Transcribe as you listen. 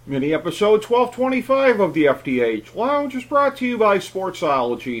Mini episode 1225 of the FDH Lounge is brought to you by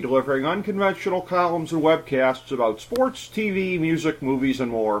Sportsology, delivering unconventional columns and webcasts about sports, TV, music, movies,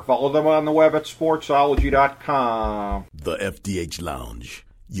 and more. Follow them on the web at sportsology.com. The FDH Lounge.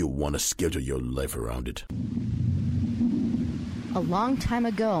 You want to schedule your life around it. A long time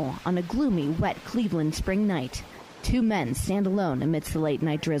ago, on a gloomy, wet Cleveland spring night, two men stand alone amidst the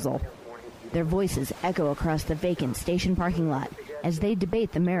late-night drizzle. Their voices echo across the vacant station parking lot as they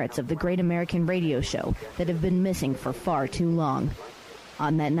debate the merits of the great American radio show that have been missing for far too long.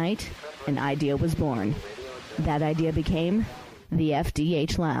 On that night, an idea was born. That idea became the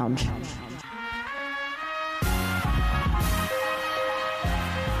FDH Lounge.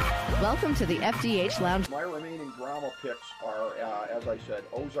 Welcome to the FDH Lounge. My remaining drama picks are, as I said,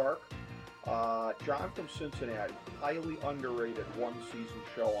 Ozark, John from Cincinnati, highly underrated one-season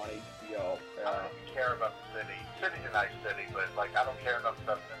show on HBO. I don't care about the city. City's a nice city, but I don't care enough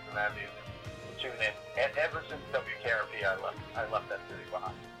about Cincinnati to tune in. And ever since WKRP, I left that city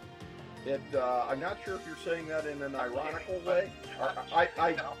behind. I'm not sure if you're saying that in an ironical way.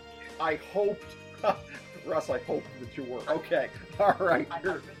 I hoped, Russ, I hoped that you were. Okay, all right. I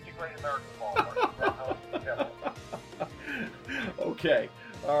missed a great American ballpark. Okay.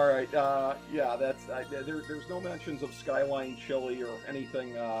 All right. That's there's no mentions of Skyline Chili or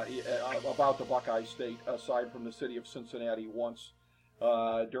anything about the Buckeye State aside from the city of Cincinnati once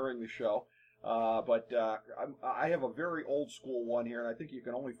during the show. But I have a very old school one here, and I think you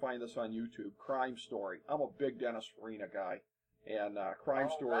can only find this on YouTube. Crime Story. I'm a big Dennis Farina guy, and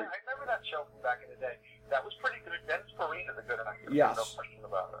Crime Story. I remember that show from back in the day. That was pretty good. Dennis Farina's a good actor. Yes. No question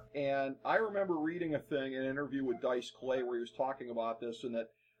about it. And I remember reading an interview with Dice Clay where he was talking about this, and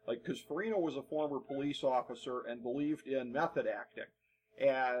that, because Farina was a former police officer and believed in method acting.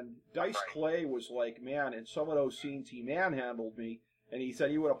 And Dice Clay was like, man, in some of those scenes he manhandled me, and he said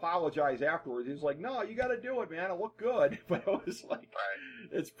he would apologize afterwards. He was like, no, you got to do it, man. It looked good. But it was like,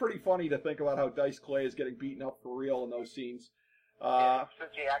 It's pretty funny to think about how Dice Clay is getting beaten up for real in those scenes.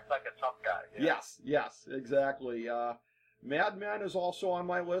 Since he acts like a tough guy. Yeah. Yes, exactly. Mad Men is also on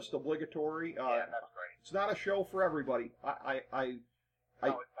my list, obligatory. Yeah, that's great. It's not a show for everybody. No, it's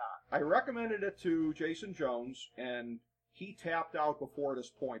not. I recommended it to Jason Jones, and he tapped out before this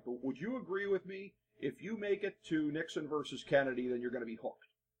point. But would you agree with me? If you make it to Nixon versus Kennedy, then you're going to be hooked.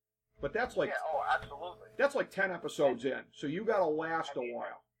 But that's like absolutely. That's like 10 episodes in, so you got to last a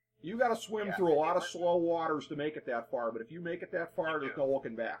while. You got to swim through a lot of slow waters to make it that far. But if you make it that far, there's no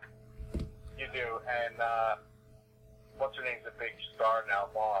looking back. You do, and what's her name's a big star now,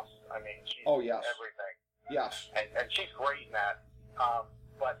 Moss. I mean, she's everything. Yes. And she's great in that.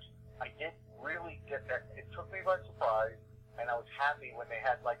 But I didn't really get that. It took me by surprise, and I was happy when they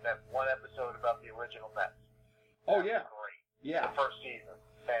had like that one episode about the original Mets. That was great. Yeah. The first season,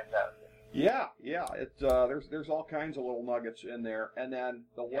 fantastic. Yeah. There's all kinds of little nuggets in there, and then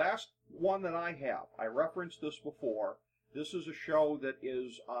the last one that I have, I referenced this before. This is a show that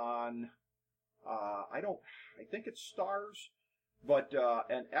is on. I think it's Stars, but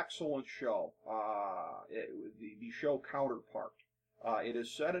an excellent show. The show Counterpart. It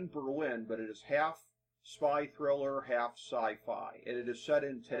is set in Berlin, but it is half spy thriller, half sci-fi. And it is set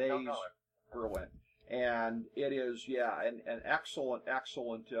in today's Berlin. And it is, an excellent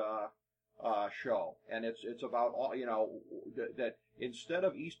show. And it's about, that instead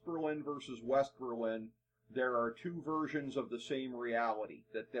of East Berlin versus West Berlin, there are two versions of the same reality.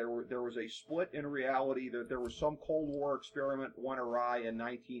 That there was a split in reality, that there was some Cold War experiment went awry in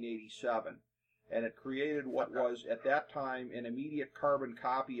 1987. And it created what was, at that time, an immediate carbon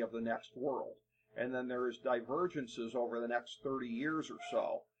copy of the next world. And then there is divergences over the next 30 years or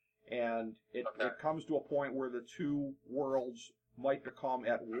so. And it comes to a point where the two worlds might become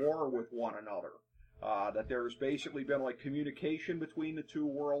at war with one another. That there's basically been like communication between the two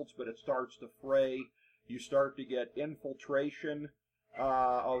worlds, but it starts to fray. You start to get infiltration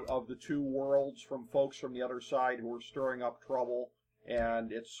of the two worlds from folks from the other side who are stirring up trouble.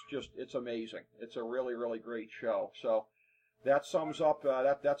 And it's amazing. It's a really, really great show. So that sums up,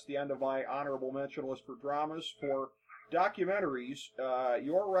 that's the end of my honorable mention list for dramas. For documentaries,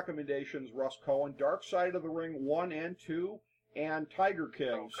 your recommendations, Russ Cohen, Dark Side of the Ring 1 and 2, and Tiger King.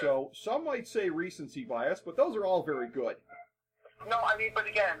 Okay. So some might say recency bias, but those are all very good. No, I mean, but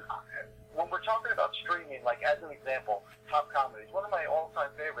again, when we're talking about streaming, like as an example, Top Comedies, one of my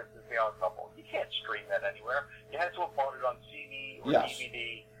all-time favorites is The Odd Couple. You can't stream that anywhere. You had to have bought it on CD or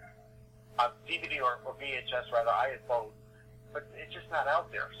DVD, DVD or VHS rather. I had both, but it's just not out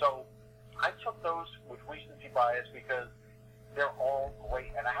there. So I took those with recency bias because they're all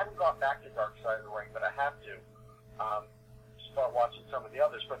great. And I haven't gone back to Dark Side of the Ring, but I have to. start watching some of the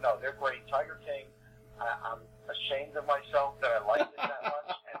others. But no, they're great. Tiger King, I'm ashamed of myself that I liked it that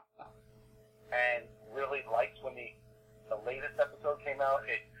much, and really liked when the latest episode came out.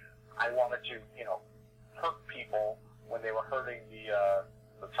 I wanted to, hurt people when they were hurting the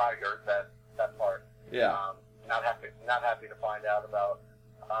tiger. That part. Yeah. Not happy to find out about.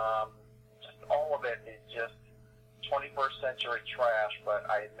 Just all of it is just 21st century trash. But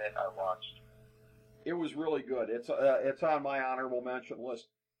I admit I watched. It was really good. It's on my honorable mention list,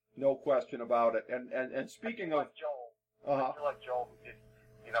 no question about it. And speaking of Joel, I feel like Joel,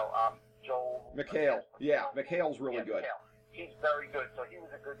 Joel McHale. Yeah, McHale's really good. McHale. He's very good. So he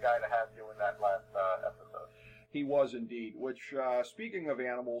was a good guy to have doing that last episode. He was indeed. Which, speaking of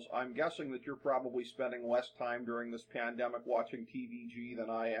animals, I'm guessing that you're probably spending less time during this pandemic watching TVG than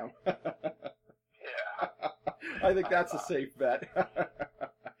I am. Yeah. I think that's a safe bet.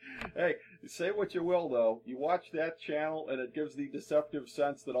 Hey, say what you will, though. You watch that channel, and it gives the deceptive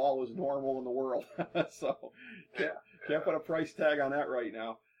sense that all is normal in the world. So, can't put a price tag on that right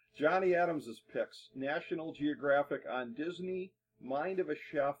now. Johnny Adams' picks: National Geographic on Disney, Mind of a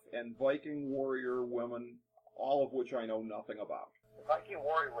Chef, and Viking Warrior Women, all of which I know nothing about. Viking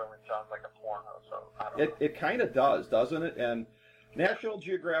Warrior Women sounds like a porno, so I don't know. It kind of does, doesn't it? And National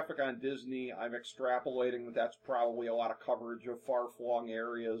Geographic on Disney, I'm extrapolating that that's probably a lot of coverage of far-flung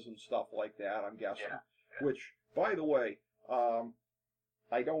areas and stuff like that, I'm guessing. Yeah. Which, by the way,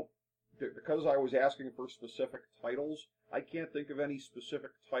 I don't, because I was asking for specific titles, I can't think of any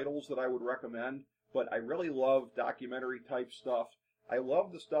specific titles that I would recommend, but I really love documentary-type stuff. I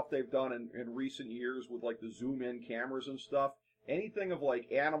love the stuff they've done in recent years with, like, the zoom-in cameras and stuff. Anything of,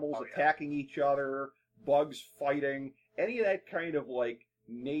 like, animals attacking each other, bugs fighting, any of that kind of, like,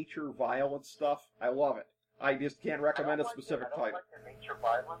 nature violence stuff, I love it. I just can't recommend a specific title. I don't like the nature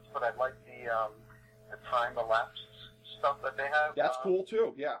violence, but I like the time-elapsed stuff that they have. That's cool,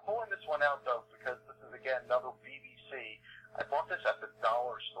 too, yeah. Pulling this one out, though, because this is, again, another BBC. I bought this at the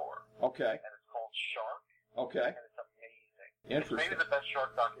dollar store. Okay. And it's called Shark. Okay. And it's amazing. Interesting. It's maybe the best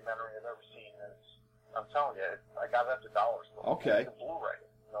shark documentary I've ever seen. I'm telling you, I got it at the dollar store. Okay. It's a Blu-ray.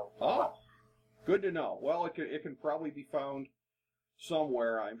 Good to know. Well, it can probably be found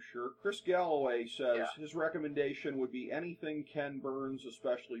somewhere, I'm sure. Chris Galloway says his recommendation would be anything Ken Burns,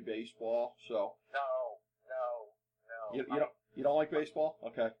 especially baseball. So. No. You don't like baseball?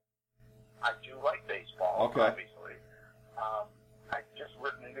 Okay. I do like baseball. Okay. Obviously. I've just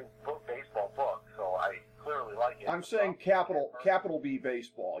written a new baseball book, so I clearly like it. I'm saying capital B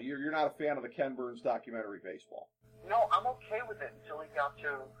baseball. You're not a fan of the Ken Burns documentary baseball. No, I'm okay with it until he got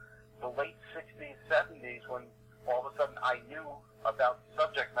to the late 60s, 70s, when all of a sudden I knew about the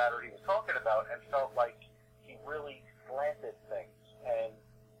subject matter he was talking about and felt like he really slanted things, and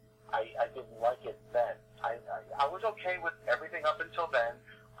I didn't like it then. I was okay with everything up until then.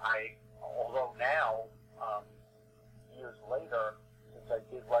 Although now, years later, since I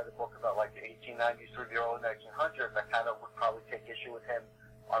did write a book about like the 1890s through the early 1900s, I kind of would probably take issue with him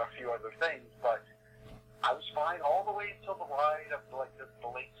on a few other things, but I was fine all the way until the ride of like the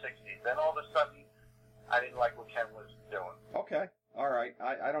late 60s. Then all of a sudden, I didn't like what Ken was doing. Okay. All right.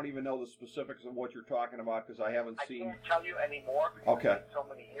 I don't even know the specifics of what you're talking about because I haven't seen. I can't tell you anymore because it's been so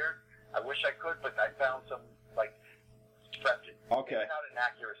many years. I wish I could, but I found some like stretches. Okay. Maybe not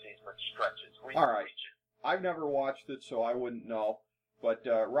inaccuracies, but stretches. All right. I've never watched it, so I wouldn't know. But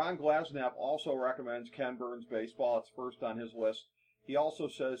Ron Glasnap also recommends Ken Burns baseball. It's first on his list. He also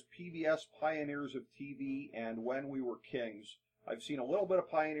says PBS Pioneers of TV and When We Were Kings. I've seen a little bit of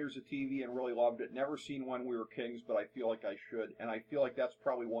Pioneers of TV and really loved it. Never seen When We Were Kings, but I feel like I should. And I feel like that's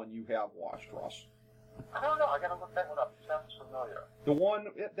probably one you have watched, Russ. I don't know. I gotta look that one up. It sounds familiar. The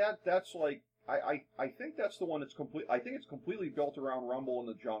one that's like I think that's the one that's complete. I think it's completely built around Rumble in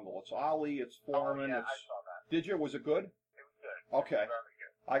the Jungle. It's Ali. It's Foreman. I saw that. Did you? Was it good? It was good. Okay. It was very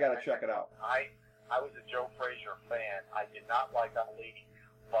good. I gotta check it out. I was a Joe Frazier fan. I did not like Ali,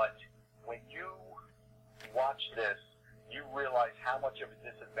 but when you watch this, you realize how much of a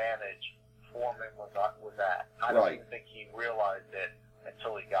disadvantage Foreman was at. I don't even think he realized it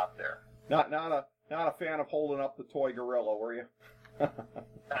until he got there. Not a fan of holding up the toy gorilla, were you? Don't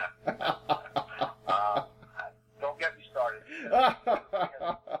get me started.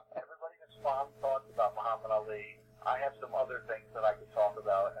 Everybody has fond thoughts about Muhammad Ali. I have some other things that I could talk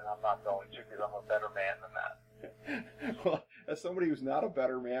about, and I'm not going to because I'm a better man than that. Well, as somebody who's not a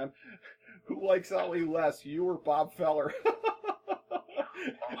better man, who likes Ali less, you or Bob Feller?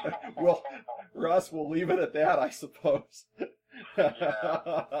 Well, Russ, we'll leave it at that, I suppose.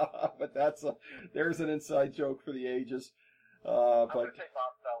 But there's an inside joke for the ages. I'm going to say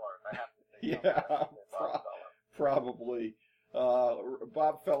Bob Feller. I have to say Bob Feller. Probably.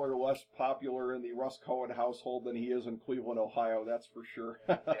 Bob Feller less popular in the Russ Cohen household than he is in Cleveland, Ohio, that's for sure.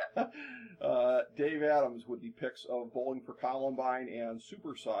 Dave Adams with the picks of Bowling for Columbine and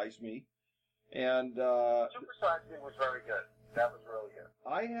Super Size Me. And Super Size Me was very good. That was really good.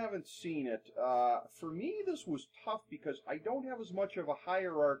 I haven't seen it. For me, this was tough because I don't have as much of a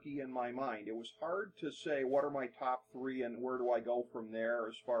hierarchy in my mind. It was hard to say what are my top three and where do I go from there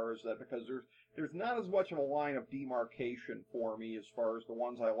as far as that, because there's not as much of a line of demarcation for me as far as the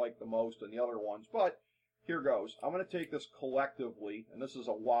ones I like the most and the other ones. But here goes. I'm going to take this collectively, and this is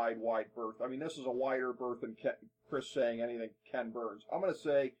a wide berth. I mean, this is a wider berth than Chris saying anything Ken Burns. I'm going to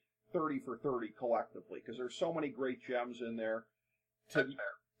say 30 for 30 collectively, because there's so many great gems in there.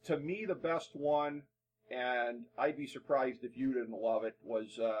 To me, the best one, and I'd be surprised if you didn't love it,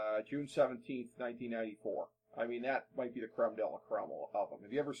 was June 17th, 1994. I mean, that might be the creme de la creme of them.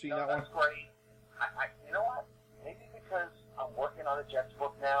 Have you ever seen that one? That's great. You know what? Maybe because I'm working on a Jets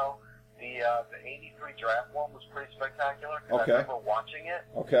book now, the 83 draft one was pretty spectacular, because I remember watching it.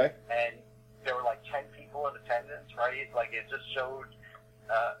 Okay. And there were like 10 people in attendance, right? Like, it just showed...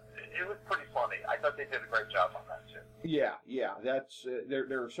 it was pretty funny. I thought they did a great job on that, too. Yeah. That's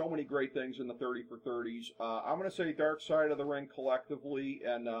there are so many great things in the 30 for 30s. I'm going to say Dark Side of the Ring collectively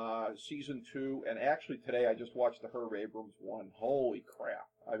and season 2. And actually today I just watched the Herb Abrams one. Holy crap!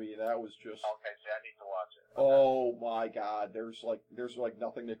 I mean, that was just... Okay, so I need to watch it. Oh my God! There's like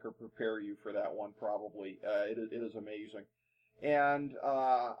nothing that could prepare you for that one. Probably it is amazing. And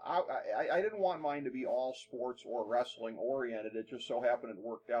I didn't want mine to be all sports or wrestling oriented. It just so happened it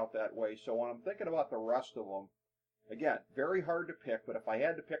worked out that way. So when I'm thinking about the rest of them, again, very hard to pick. But if I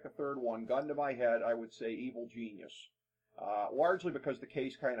had to pick a third one, gun to my head, I would say Evil Genius. Largely because the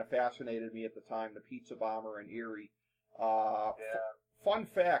case kind of fascinated me at the time, the pizza bomber in Erie. Fun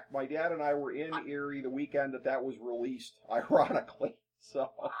fact, my dad and I were in Erie the weekend that was released, ironically.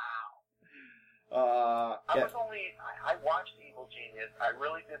 So... I watched Evil Genius. I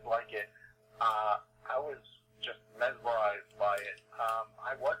really did like it. I was just mesmerized by it.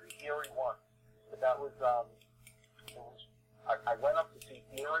 I was in Erie once, but that was, I went up to see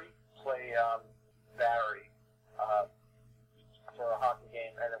Erie play, Barry, for a hockey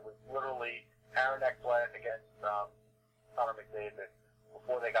game, and it was literally Aaron Ekblad against, Connor McDavid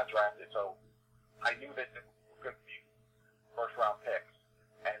before they got drafted. So I knew that it was going to be first round picks.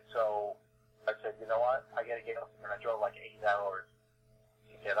 And so I said, you know what? I got to get up there. And I drove like 8 hours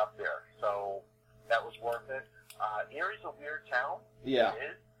to get up there. So that was worth it. Erie's a weird town. Yeah.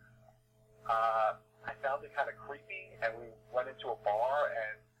 It is. I found it kind of creepy, and we went into a bar,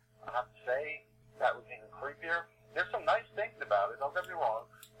 and I have to say, that was even creepier. There's some nice things about it, don't get me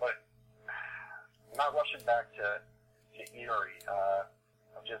wrong, but I'm not rushing back to Erie.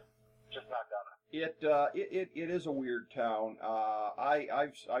 I'm just not gonna. It is a weird town.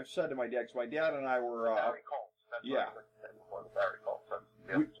 I've said to my dad, because my dad and I were Barry Colts. That's what I said before, the Barry Colts.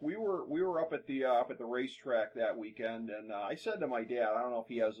 We were up at the racetrack that weekend, and I said to my dad, I don't know if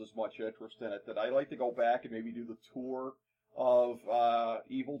he has as much interest in it, that I'd like to go back and maybe do the tour of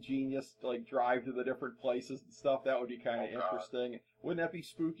Evil Genius, like drive to the different places and stuff. That would be kind of interesting. Wouldn't that be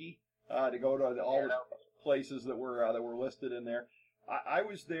spooky to go to all the places that were listed in there? I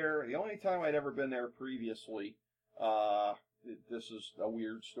was there, the only time I'd ever been there previously, this is a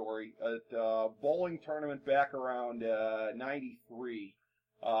weird story, at a bowling tournament back around 93.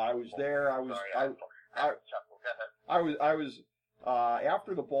 I was there,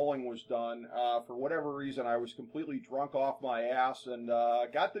 after the bowling was done, for whatever reason, I was completely drunk off my ass and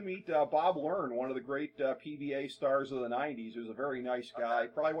got to meet Bob Learn, one of the great PBA stars of the 90s. He was a very nice guy.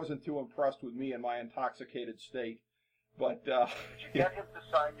 Probably wasn't too impressed with me in my intoxicated state. But, did you get him to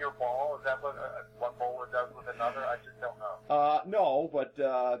sign your ball? Is that what one bowler does with another? I just don't know. No, but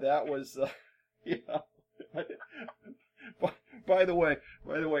that was, By the way,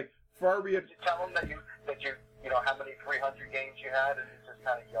 far be it. Did you tell him that you know how many 300 games you had, and you just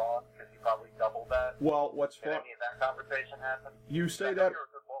kind of yawned because you probably doubled that? Well, what's fun? Any of that conversation happened? You say that.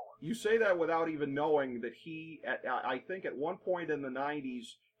 You say that without even knowing that he, I think, at one point in the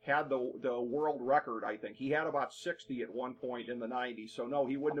 90s. Had the world record, I think. He had about 60 at one point in the 90s. So, no,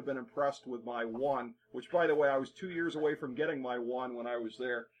 he wouldn't have been impressed with my 1, which, by the way, I was 2 years away from getting my 1 when I was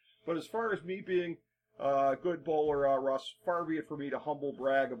there. But as far as me being a good bowler, Russ, far be it for me to humble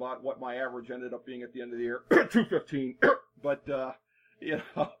brag about what my average ended up being at the end of the year. 215. But, you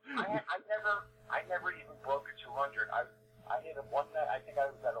know. I never even broke a 200. I hit a I think I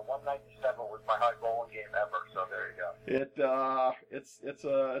was at a 197 was my high bowling game ever. So there you go.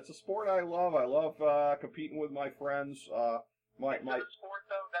 It's a sport I love. I love competing with my friends. My sport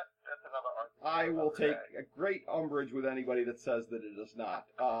though, that's another argument. I will take a great umbrage with anybody that says that it is not.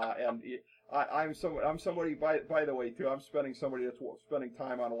 I'm somebody, by the way, too. I'm somebody that's spending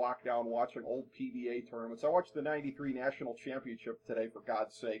time on lockdown watching old PBA tournaments. I watched the '93 National Championship today, for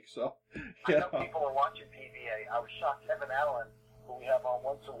God's sake. So, I know people are watching PBA. I was shocked. Kevin Allen, who we have on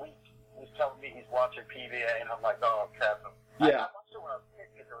once a week, was telling me he's watching PBA, and I'm like, oh, Kevin. Yeah. I watched it when I was a kid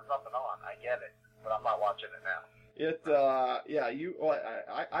because there was nothing on. I get it, but I'm not watching it now.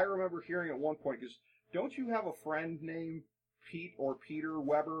 I remember hearing at one point, because don't you have a friend named Pete or Peter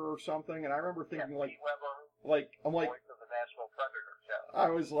Weber or something? And I remember thinking, Pete Weber, voice of the Nashville Predators. Yeah.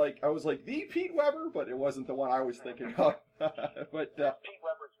 I was like the Pete Weber, but it wasn't the one I was thinking of. But Pete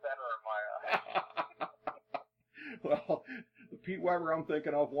Weber's better in my eyes. Well, the Pete Weber I'm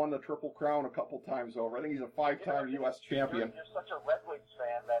thinking of won the Triple Crown a couple times over. I think he's a 5-time U.S. champion. You're such a Red Wings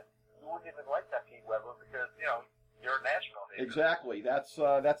fan that you wouldn't even like that Pete Weber because you're a Nashville native. Exactly. That's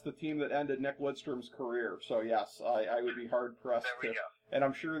the team that ended Nick Lidstrom's career. So yes, I would be hard pressed. There we go. And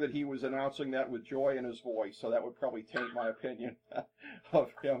I'm sure that he was announcing that with joy in his voice, so that would probably taint my opinion of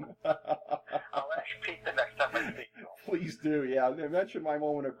him. I'll ask Pete the next time I speak to him. Please do, yeah. Mention my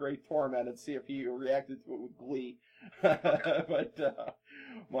moment of great torment and see if he reacted to it with glee. But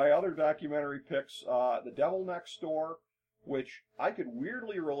my other documentary picks, The Devil Next Door, which I could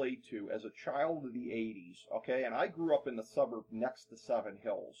weirdly relate to as a child of the 80s, okay? And I grew up in the suburb next to Seven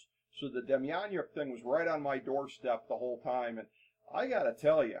Hills. So the Demjanjuk thing was right on my doorstep the whole time. And I got to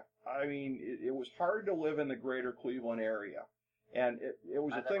tell you, I mean, it was hard to live in the greater Cleveland area. And it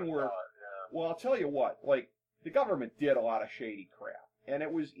was a thing where, well, I'll tell you what, like, the government did a lot of shady crap. And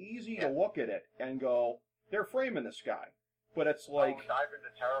it was easy to look at it and go, they're framing this guy. But it's like... Oh, Dive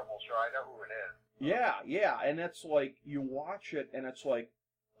into Terrible, sure, I know who it is. Yeah, and it's like, you watch it, and it's like,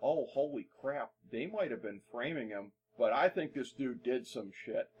 oh, holy crap, they might have been framing him, but I think this dude did some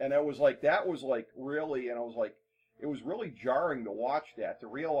shit. And it was like, that was like, really, and I was like, it was really jarring to watch that, to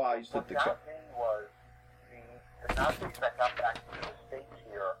realize that the... What got me was the Nazis that got back to the States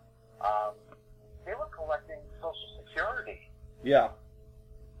here, they were collecting Social Security. Yeah.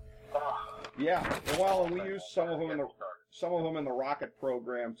 Oh. Yeah, well, and we used some of them in the rocket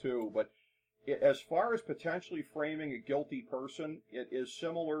program, too, but... as far as potentially framing a guilty person, it is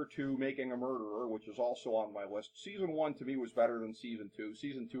similar to Making a Murderer, which is also on my list. Season 1 to me was better than Season 2.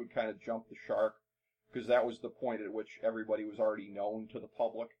 Season 2 had kind of jumped the shark, because that was the point at which everybody was already known to the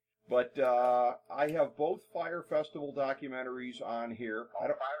public. But I have both Fire Festival documentaries on here.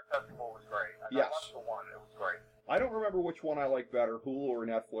 Fire Festival was great. I watched the one. It was great. I don't remember which one I like better, Hulu or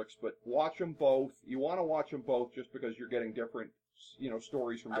Netflix, but watch them both. You want to watch them both just because you're getting different,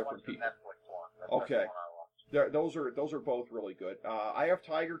 stories from different people. Netflix one. That's Okay. the one I watched. Those are both really good. I have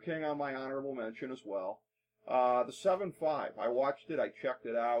Tiger King on my honorable mention as well. The 7-5. I watched it. I checked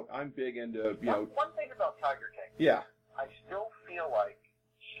it out. I'm big into, One thing about Tiger King. Yeah. I still feel like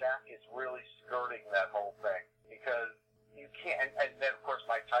Shaq is really skirting that whole thing because you can't. And then of course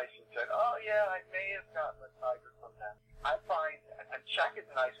Mike Tyson said, "Oh yeah, I may have gotten a Tiger from that." I find, and Shaq is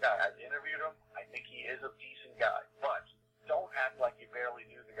a nice guy. I've interviewed him. I think he is a decent guy, but don't act like you barely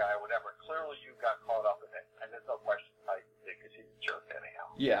knew the guy or whatever. Clearly you got caught up in it, and there's no question Tyson did because he's a jerk anyhow.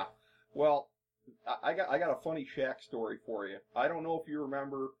 Yeah. Well, I got a funny Shaq story for you. I don't know if you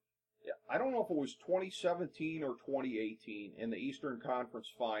remember. I don't know if it was 2017 or 2018 in the Eastern Conference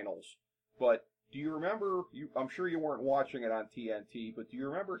Finals, but do you remember? I'm sure you weren't watching it on TNT, but do you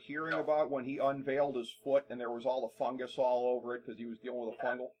remember hearing about when he unveiled his foot and there was all the fungus all over it because he was dealing with a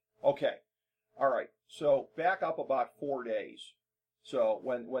fungal? Okay. All right. So back up about 4 days. So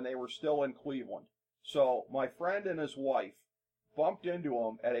when they were still in Cleveland. So my friend and his wife bumped into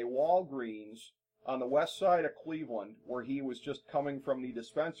him at a Walgreens on the west side of Cleveland, where he was just coming from the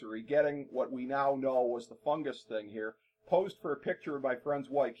dispensary, getting what we now know was the fungus thing here, posed for a picture of my friend's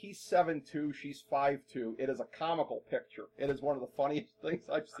wife. He's 7'2", she's 5'2". It is a comical picture. It is one of the funniest things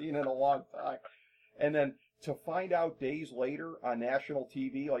I've seen in a long time. And then to find out days later on national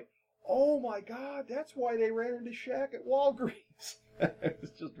TV, like, oh my God, that's why they ran into Shaq at Walgreens.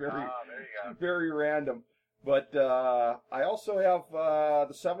 It's just very random. But I also have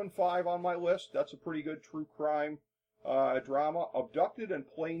the 7-5 on my list. That's a pretty good true crime drama. Abducted in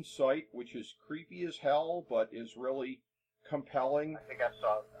Plain Sight, which is creepy as hell, but is really compelling. I think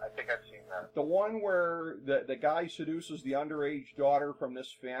I've seen that. The one where the guy seduces the underage daughter from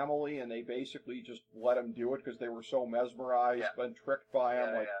this family, and they basically just let him do it because they were so mesmerized, been tricked by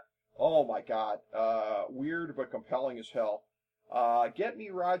him. Oh my God, weird but compelling as hell. Get Me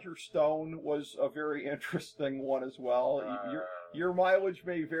Roger Stone was a very interesting one as well. Your mileage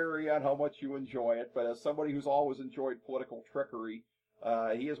may vary on how much you enjoy it, but as somebody who's always enjoyed political trickery,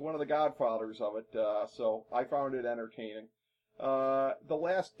 He is one of the godfathers of it, so I found it entertaining. The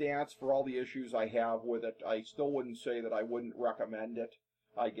Last Dance, for all the issues I have with it, I still wouldn't say that I wouldn't recommend it.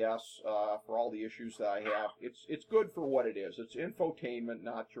 I guess for all the issues that I have, it's good for what it is. It's infotainment,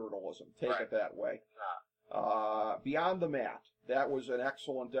 not journalism. Take it that way. Beyond the Mat, that was an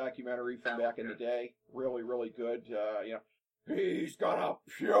excellent documentary from back in the day. Really, really good. He's gonna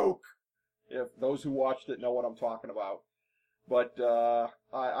puke. If those who watched it know what I'm talking about. But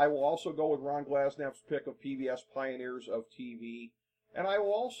I will also go with Ron Glasnap's pick of PBS Pioneers of TV. And I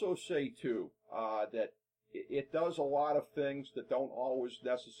will also say, too, that it does a lot of things that don't always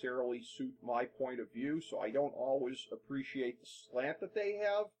necessarily suit my point of view, so I don't always appreciate the slant that they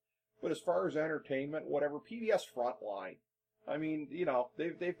have. But as far as entertainment, whatever, PBS Frontline, I mean,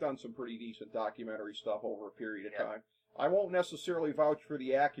 they've done some pretty decent documentary stuff over a period of time. I won't necessarily vouch for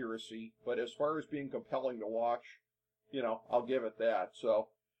the accuracy, but as far as being compelling to watch, I'll give it that. So,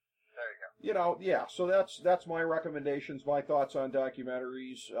 there you go. So that's my recommendations, my thoughts on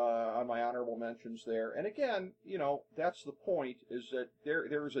documentaries, on my honorable mentions there. And again, that's the point, is that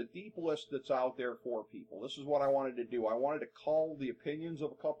there's a deep list that's out there for people. This is what I wanted to do. I wanted to cull the opinions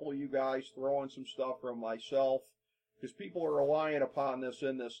of a couple of you guys, throw in some stuff from myself, because people are relying upon this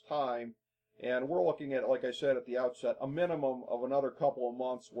in this time. And we're looking at, like I said at the outset, a minimum of another couple of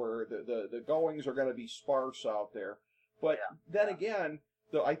months where the goings are going to be sparse out there. But then again,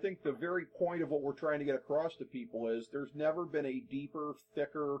 I think the very point of what we're trying to get across to people is there's never been a deeper,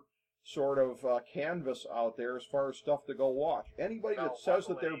 thicker sort of canvas out there as far as stuff to go watch. Anybody that says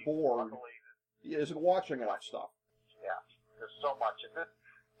that they're bored isn't watching enough stuff. Yeah, there's so much. If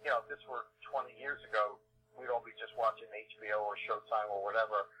this were 20 years ago, we'd all be just watching HBO or Showtime or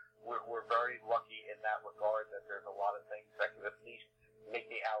whatever. We're very lucky in that regard that there's a lot of things that can at least make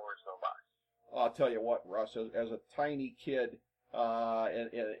the hours go by. I'll tell you what, Russ, as a tiny kid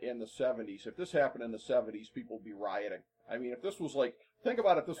in the 70s, if this happened in the 70s, people would be rioting. I mean, if this was think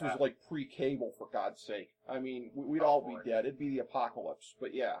about it, this was like pre-cable, for God's sake. I mean, we'd all be dead. It'd be the apocalypse.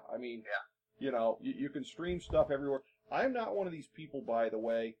 But yeah, I mean, you can stream stuff everywhere. I'm not one of these people, by the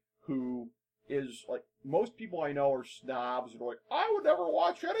way, who is most people I know are snobs. They're like, I would never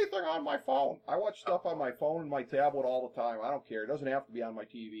watch anything on my phone. I watch stuff on my phone and my tablet all the time. I don't care. It doesn't have to be on my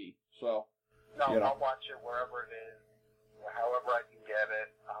TV. So, I'll watch it wherever it is, however I can get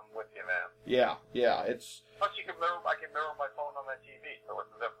it. I'm with you, man. Yeah. It's plus I can mirror my phone on my TV. So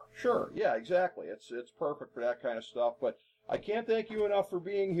what's the difference? Sure. Yeah, exactly. It's perfect for that kind of stuff. But I can't thank you enough for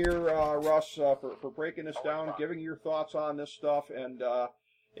being here, Russ, for breaking this down, giving your thoughts on this stuff, and.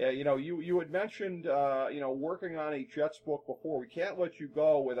 You had mentioned, working on a Jets book before. We can't let you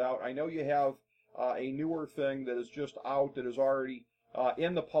go without, I know you have a newer thing that is just out, that is already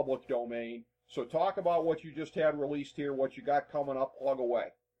in the public domain. So talk about what you just had released here, what you got coming up, plug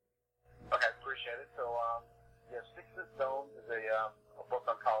away. Okay, appreciate it. So, Six Foot Zone is a book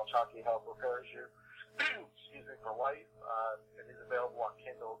on college hockey help prepares you, for life. It is available on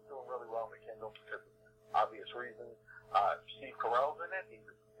Kindle. It's doing really well on the Kindle because of obvious reasons. Steve Carell's in it.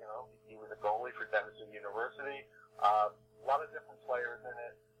 He was a goalie for Denison University. A lot of different players in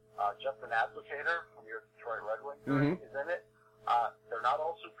it. Justin Applicator from your Detroit Red Wings is in it. They're not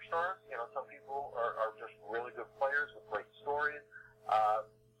all superstars. Some people are just really good players with great stories.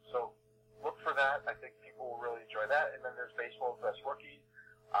 So look for that. I think people will really enjoy that. And then there's Baseball's Best Rookies.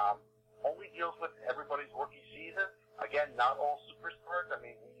 Only deals with everybody's rookie season. Again, not all superstars. I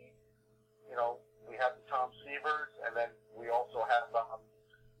mean, we have the Tom Severs, and then we also have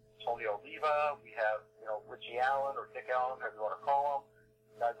Tony Oliva. We have, Richie Allen or Dick Allen, however you want to call him.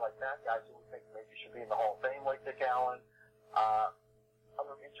 Guys like that, guys who we think maybe should be in the Hall of Fame like Dick Allen.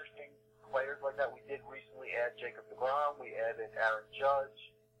 Other interesting players like that. We did recently add Jacob deGrom. We added Aaron Judge.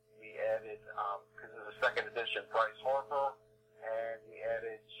 We added, because it's a second edition, Bryce Harper. And we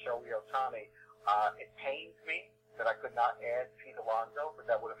added Shohei Ohtani. It pains me that I could not add Pete Alonso, but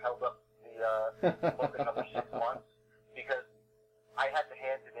that would have held up the book another 6 months, because I had to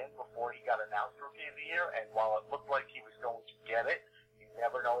hand it in before he got announced Rookie of the Year, and while it looked like he was going to get it, you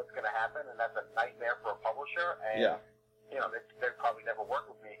never know what's going to happen, and that's a nightmare for a publisher, and they'd probably never work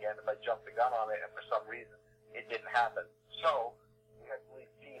with me again if I jumped the gun on it, and for some reason, it didn't happen. So, we had to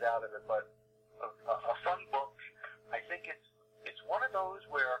leave Pete out of it, but a fun book. I think it's one of those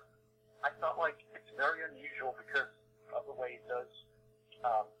where I felt like it's very unusual because of the way it does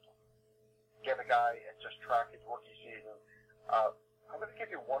get a guy and just track his rookie season. I'm going to give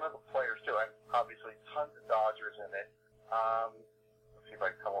you one of the players, too, and obviously tons of Dodgers in it. Let's see if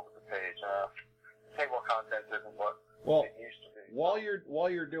I can come up with the page. Table of contents isn't what it used to be. While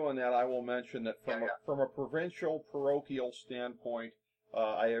you're doing that, I will mention that from a provincial, parochial standpoint,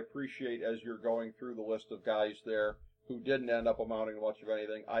 I appreciate, as you're going through the list of guys there who didn't end up amounting to much of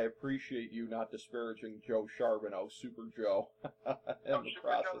anything, I appreciate you not disparaging Joe Charbonneau, Super Joe, in the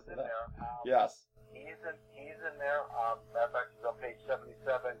process of that. Yes. He is in there. Matter of fact, he's on page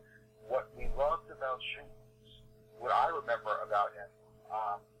 77. What we loved about Shoes, what I remember about him,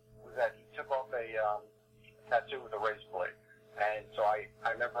 was that he took off a tattoo with a razor blade. And so I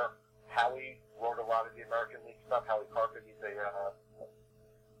remember Howie wrote a lot of the American League stuff. Howie Carpet, he's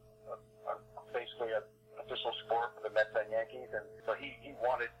basically an official sport for the Mets and Yankees, and so he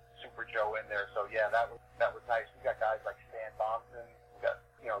wanted Super Joe in there. So yeah, that was nice. We got guys like Stan Thompson. We got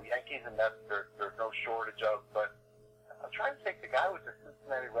Yankees and Mets. There's no shortage of. But I'm trying to think the guy was a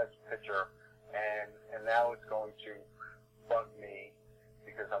Cincinnati Reds pitcher, and now it's going to bug me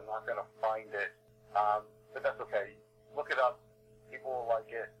because I'm not going to find it. But that's okay. Look it up. People will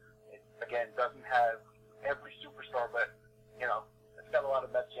like it. It again doesn't have every superstar, but it's got a lot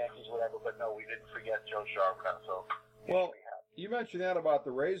of Mets, Yankees, whatever. But no, we didn't forget Joe Charbonneau. So well, you mentioned that about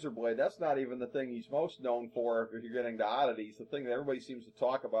the razor blade. That's not even the thing he's most known for. If you're getting to oddities, the thing that everybody seems to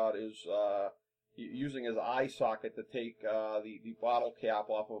talk about is using his eye socket to take the bottle cap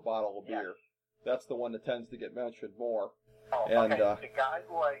off of a bottle of beer. That's the one that tends to get mentioned more. Oh, and, okay. The guy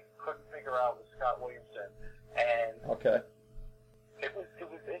who I couldn't figure out was Scott Williamson, and it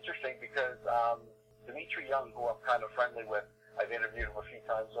was interesting because Dimitri Young, who I'm kind of friendly with, I've interviewed him a few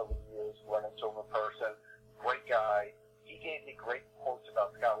times over the years, run into him in person. Great guy. He gave me great quotes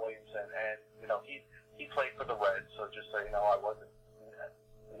about Scott Williamson, and he played for the Reds, so just so you know, I wasn't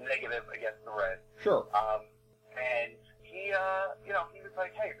negative against the Reds. Sure. And he was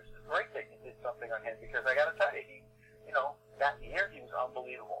like, hey, this is great that you did something on him because I got to tell you, that year he was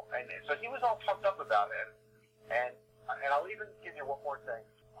unbelievable, and so he was all pumped up about it. And I'll even give you one more thing.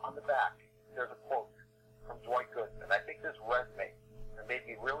 On the back, there's a quote from Dwight Gooden, and I think this resonates and made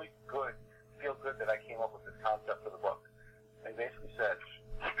me really feel good that I came up with this concept for the book. And he basically said,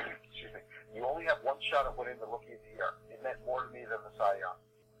 excuse me, you only have one shot at winning the Rookie of the Year. It meant more to me than the Cy Young.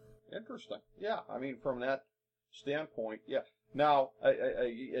 Interesting. Yeah, I mean, from that standpoint, yeah. Now,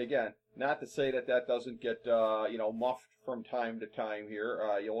 again, not to say that doesn't get, muffed from time to time here.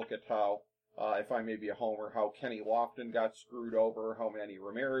 You look at how, if I may be a homer, how Kenny Lofton got screwed over, how Manny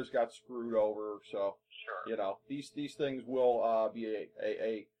Ramirez got screwed over. So, sure. These things will be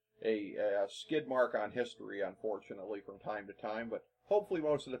a skid mark on history, unfortunately, from time to time. But hopefully,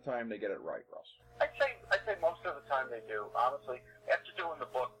 most of the time, they get it right, Russ. I'd say most of the time they do. Honestly, after doing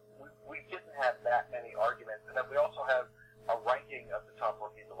the book, we didn't have that many arguments, and then we also have a ranking of the top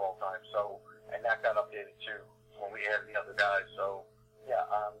rookies of all time. So, and that got updated too when we aired the other guys. So, yeah,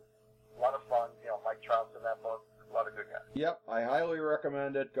 a lot of fun. Mike Trout's in that book. A lot of good guys. Yep, I highly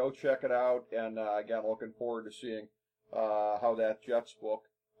recommend it. Go check it out. And again, looking forward to seeing how that Jets book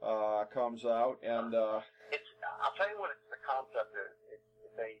comes out. And I'll tell you what the concept is.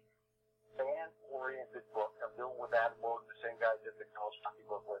 It's a fan-oriented book. I'm doing with Adam Wood, the same guy I did the college hockey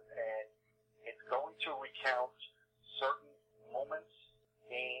book with, and it's going to recount certain moments,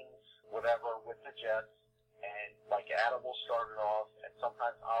 games, whatever, with the Jets. And like Adam will start it off, and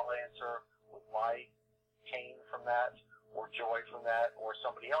sometimes I'll answer with my pain from that, or joy from that, or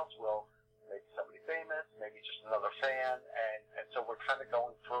somebody else will. Maybe somebody famous, maybe just another fan, and so we're kind of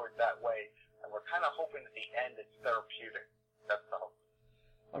going through it that way, and we're kind of hoping at the end it's therapeutic. That's the hope.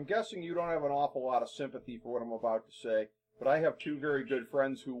 I'm guessing you don't have an awful lot of sympathy for what I'm about to say, but I have two very good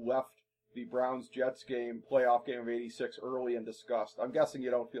friends who left the Browns-Jets playoff game of '86 early in disgust. I'm guessing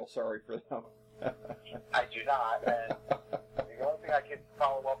you don't feel sorry for them. I do not, and the only thing I can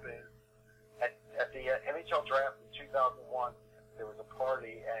follow up is at the NHL draft in 2001, there was a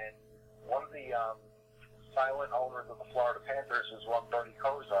party, and one of the silent owners of the Florida Panthers was one Bernie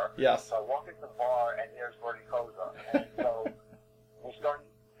Kosar. Yes. So I walk into the bar, and there's Bernie Kosar. And so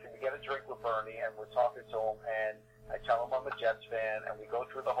we get a drink with Bernie, and we're talking to him, and I tell him I'm a Jets fan, and we go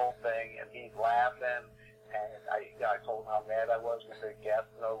through the whole thing, and he's laughing. And I told him how mad I was with the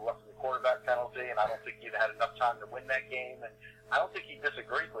roughing the quarterback penalty, and I don't think he'd had enough time to win that game. And I don't think he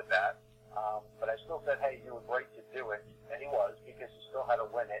disagreed with that. But I still said, hey, you were great to do it. And he was, because he still had to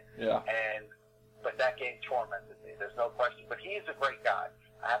win it. Yeah. But that game tormented me. There's no question. But he is a great guy.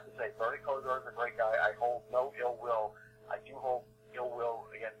 I have to say, Bernie Kosar is a great guy. I hold no ill will. I do hold ill will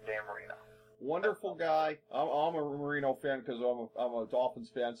against Dan Marino. Wonderful guy. I'm a Marino fan because I'm a Dolphins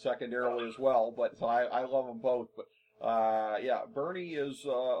fan secondarily as well. But so I love them both. But yeah, Bernie is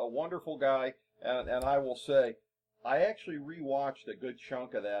a wonderful guy, and I will say, I actually rewatched a good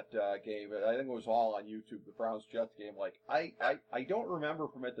chunk of that game. I think it was all on YouTube, the Browns-Jets game. Like, I don't remember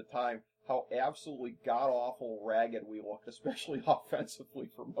from at the time how absolutely god-awful ragged we looked, especially offensively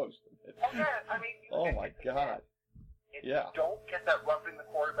for most of it. Oh, yeah, I mean... Oh, my God. If you don't get that roughing the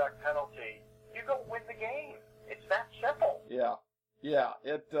quarterback penalty, you don't win the game. It's that simple. Yeah. Yeah,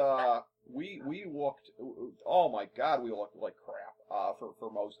 we looked, oh my God, we looked like crap,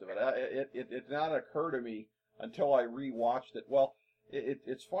 for most of it. It did not occur to me until I rewatched it. Well,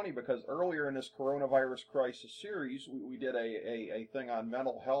 it's funny because earlier in this coronavirus crisis series, we did a thing on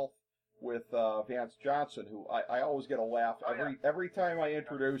mental health with Vance Johnson, who I always get a laugh. Every time I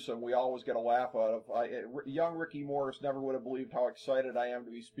introduce him, we always get a laugh out of. Young Ricky Morris never would have believed how excited I am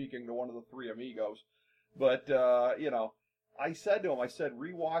to be speaking to one of the three amigos. But, I said to him,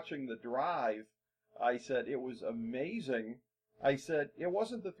 rewatching The Drive, I said, it was amazing. I said, it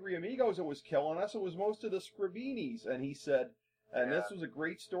wasn't the three amigos that was killing us, it was most of the Scribinis. And he said, and this was a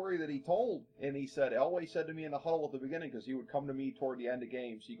great story that he told. And he said, Elway said to me in the huddle at the beginning, because he would come to me toward the end of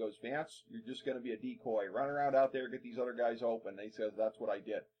games, he goes, Vance, you're just going to be a decoy. Run around out there, get these other guys open. And he says, that's what I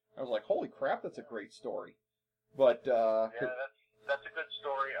did. I was like, holy crap, that's a great story. But, that's a good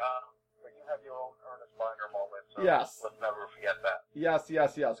story. But you have your own Ernest Binder moment, so yes. Let's never forget that.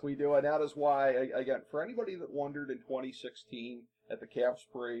 Yes, we do. And that is why, again, for anybody that wondered in 2016 at the Cavs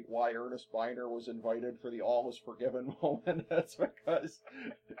parade why Ernest Binder was invited for the All Is Forgiven moment, that's because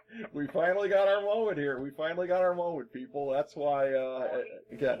we finally got our moment here. We finally got our moment, people. That's why,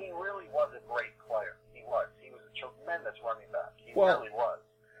 again. He really was a great player. He was. He was a tremendous running back. He really was.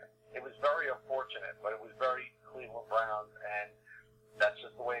 It was very unfortunate, but it was very Cleveland Browns, and that's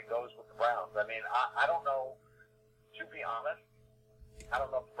just the way it goes with the Browns. I mean, I don't know, to be honest, I don't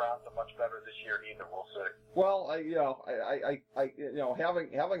know if the Browns are much better this year either. We'll see. Well,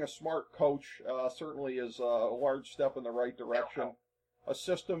 having a smart coach certainly is a large step in the right direction. A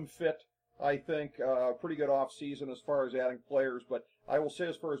system fit, I think, pretty good off season as far as adding players. But I will say,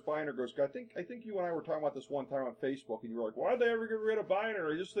 as far as Binder goes, I think you and I were talking about this one time on Facebook, and you were like, "Why did they ever get rid of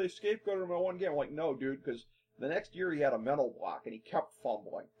Binder? They scapegoated him in one game." I'm like, no, dude, because the next year he had a mental block and he kept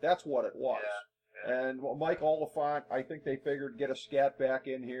fumbling. That's what it was. Yeah. And Mike Oliphant, I think they figured, get a scat back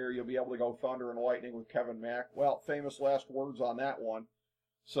in here. You'll be able to go thunder and lightning with Kevin Mack. Well, famous last words on that one.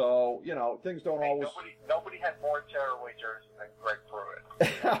 So, things don't always... Nobody had more tearaway jerseys than Greg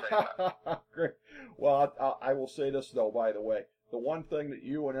Pruitt. Great. Well, I will say this, though, by the way. The one thing that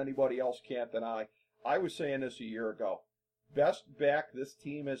you and anybody else can't deny, I was saying this a year ago. Best back this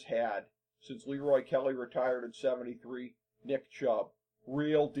team has had since Leroy Kelly retired in '73, Nick Chubb.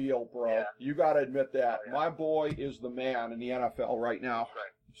 Real deal, bro. Yeah. You got to admit that. Oh, yeah. My boy is the man in the NFL right now. That's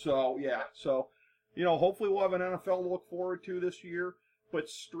right. So, yeah. So, hopefully we'll have an NFL to look forward to this year. But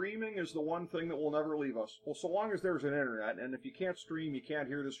streaming is the one thing that will never leave us. Well, so long as there's an internet. And if you can't stream, you can't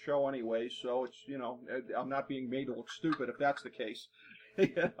hear this show anyway. So it's, I'm not being made to look stupid if that's the case.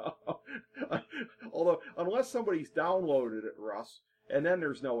 Although, unless somebody's downloaded it, Russ, and then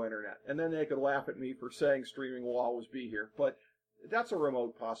there's no internet. And then they could laugh at me for saying streaming will always be here. But that's a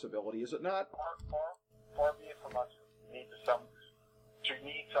remote possibility, is it not? Far be it from us to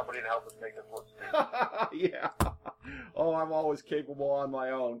need somebody to help us make us look stupid. Yeah. Oh, I'm always capable on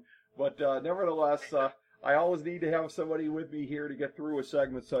my own. But nevertheless, I always need to have somebody with me here to get through a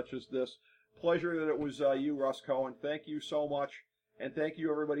segment such as this. Pleasure that it was you, Russ Cohen. Thank you so much. And thank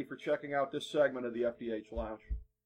you, everybody, for checking out this segment of the FDH Lounge.